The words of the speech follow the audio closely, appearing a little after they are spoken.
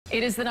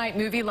It is the night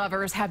movie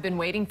lovers have been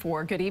waiting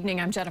for. Good evening,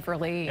 I'm Jennifer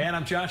Lee. And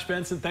I'm Josh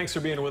Benson. Thanks for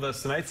being with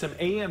us tonight. Some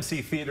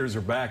AMC theaters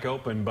are back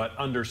open, but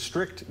under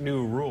strict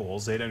new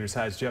rules. 8 Under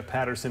Side's Jeff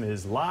Patterson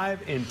is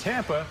live in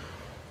Tampa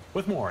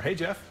with more. Hey,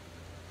 Jeff.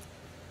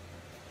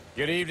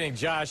 Good evening,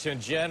 Josh and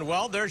Jen.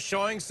 Well, they're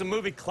showing some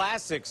movie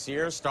classics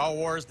here. Star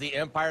Wars, The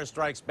Empire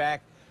Strikes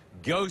Back,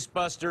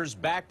 Ghostbusters,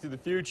 Back to the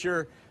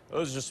Future.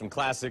 Those are some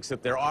classics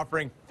that they're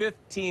offering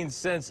 15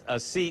 cents a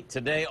seat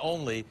today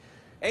only.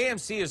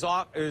 AMC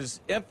is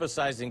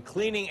emphasizing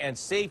cleaning and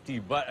safety,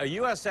 but a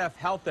USF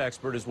health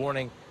expert is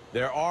warning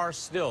there are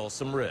still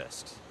some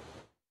risks.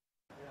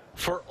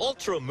 For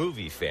Ultra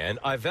movie fan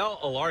Ivel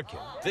Alarkin,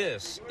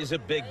 this is a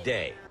big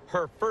day.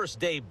 Her first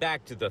day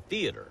back to the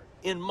theater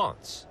in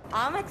months.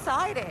 I'm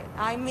excited.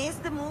 I miss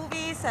the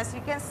movies. As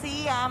you can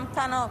see, I'm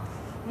kind of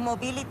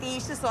mobility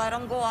issues, so I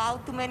don't go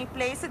out to many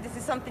places. This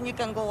is something you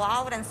can go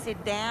out and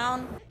sit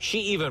down. She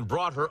even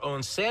brought her own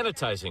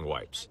sanitizing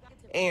wipes.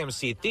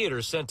 AMC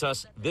Theaters sent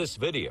us this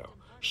video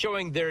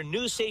showing their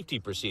new safety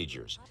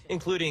procedures,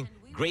 including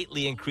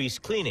greatly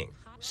increased cleaning,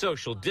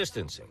 social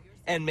distancing,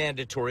 and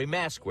mandatory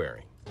mask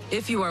wearing.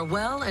 If you are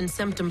well and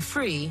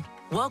symptom-free,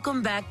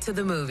 welcome back to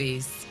the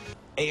movies.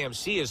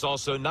 AMC is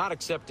also not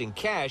accepting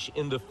cash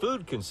in the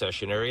food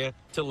concession area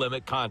to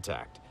limit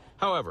contact.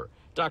 However,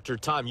 Dr.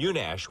 Tom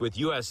Unash with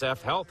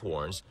USF Health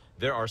warns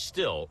there are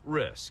still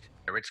risks.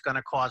 It's going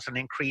to cause an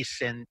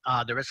increase in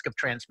the risk of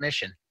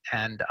transmission.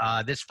 And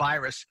this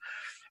virus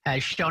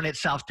has shown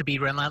itself to be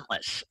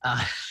relentless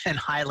and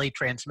highly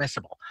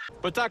transmissible.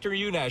 But Dr.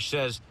 Unash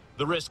says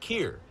the risk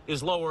here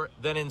is lower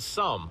than in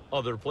some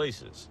other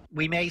places.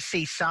 We may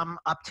see some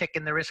uptick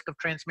in the risk of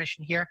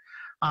transmission here,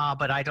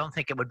 but I don't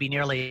think it would be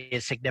nearly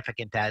as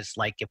significant as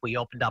like if we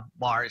opened up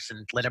bars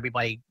and let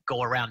everybody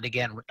go around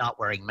again not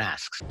wearing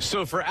masks.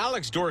 So for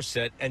Alex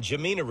Dorset and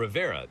Jamina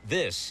Rivera,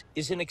 this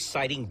is an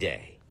exciting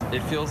day.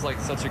 It feels like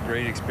such a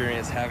great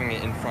experience having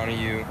it in front of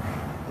you,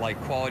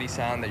 like quality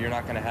sound that you're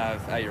not going to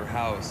have at your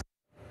house.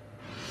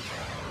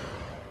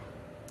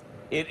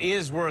 It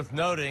is worth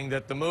noting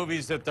that the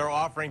movies that they're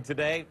offering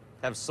today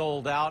have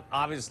sold out.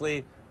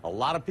 Obviously, a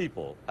lot of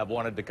people have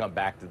wanted to come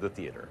back to the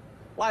theater.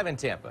 Live in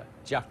Tampa,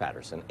 Jeff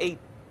Patterson, 8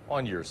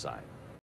 on your side.